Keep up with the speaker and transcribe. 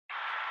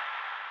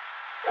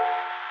Wonderful,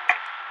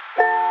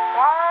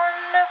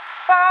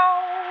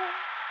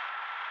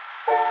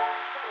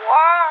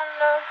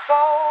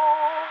 wonderful,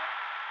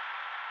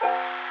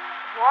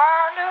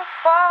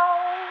 wonderful.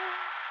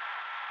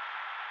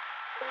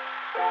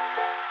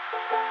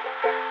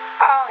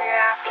 All you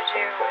have to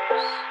do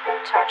is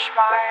touch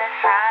my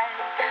hand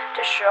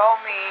to show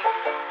me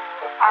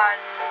you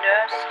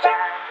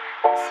understand.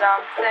 And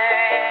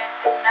something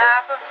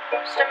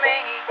happens to me,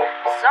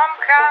 some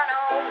kind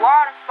of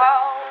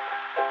waterfall.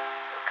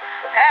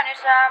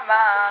 Anytime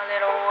my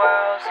little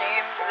world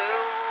seems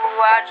blue,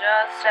 I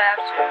just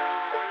have to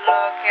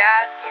look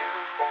at you,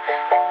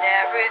 and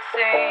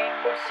everything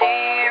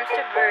seems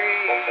to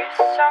breathe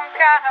some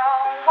kind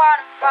of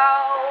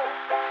waterfall.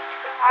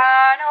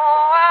 I know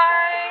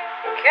I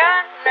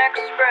can't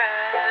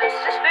express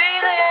this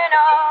feeling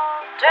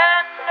of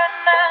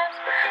tenderness.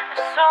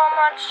 There's so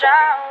much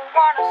I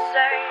wanna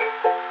say,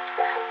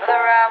 but the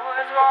right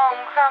words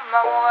won't come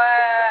my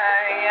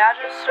way. I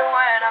just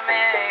when I'm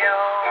in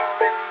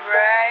your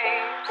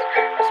embrace,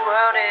 this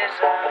world is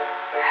a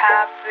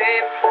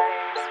happy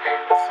place.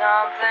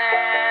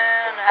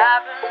 Something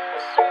happens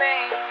to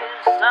me,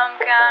 some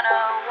kind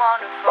of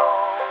wonderful.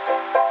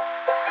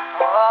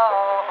 Oh,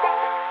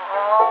 oh,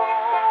 oh,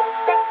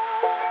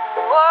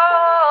 oh,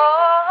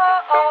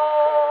 oh,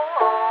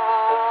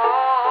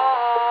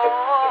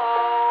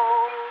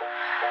 oh,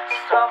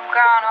 some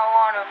kind of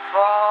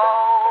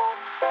wonderful.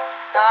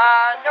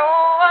 I know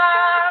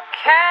I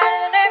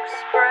can't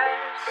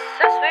express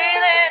this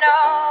feeling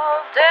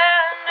of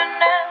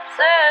tenderness.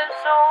 There's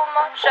so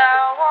much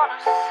I wanna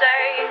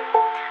say,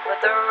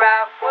 but the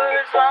right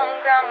words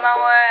won't come my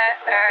way.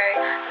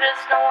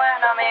 Just know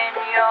when I'm in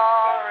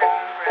your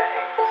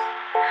embrace,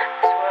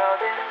 this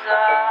world is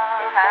a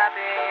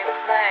happy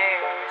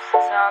place.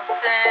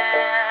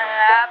 Something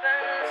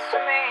happens to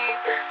me,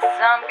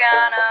 some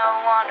kind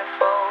of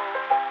wonderful,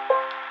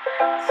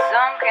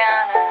 some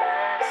kind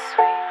of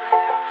sweet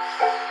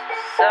lips,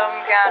 some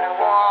kind of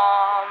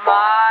warm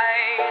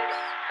eyes,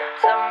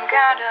 some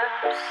kind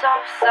of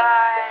soft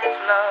side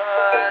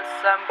blood,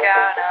 some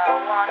kind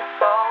of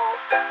wonderful.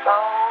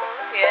 Oh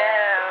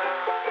yeah,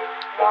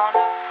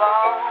 wonderful.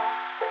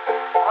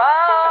 Oh,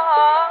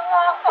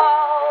 oh, oh,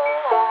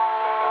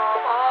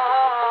 oh,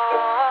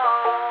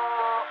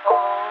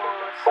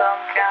 oh,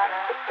 some kind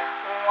of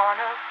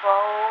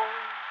wonderful.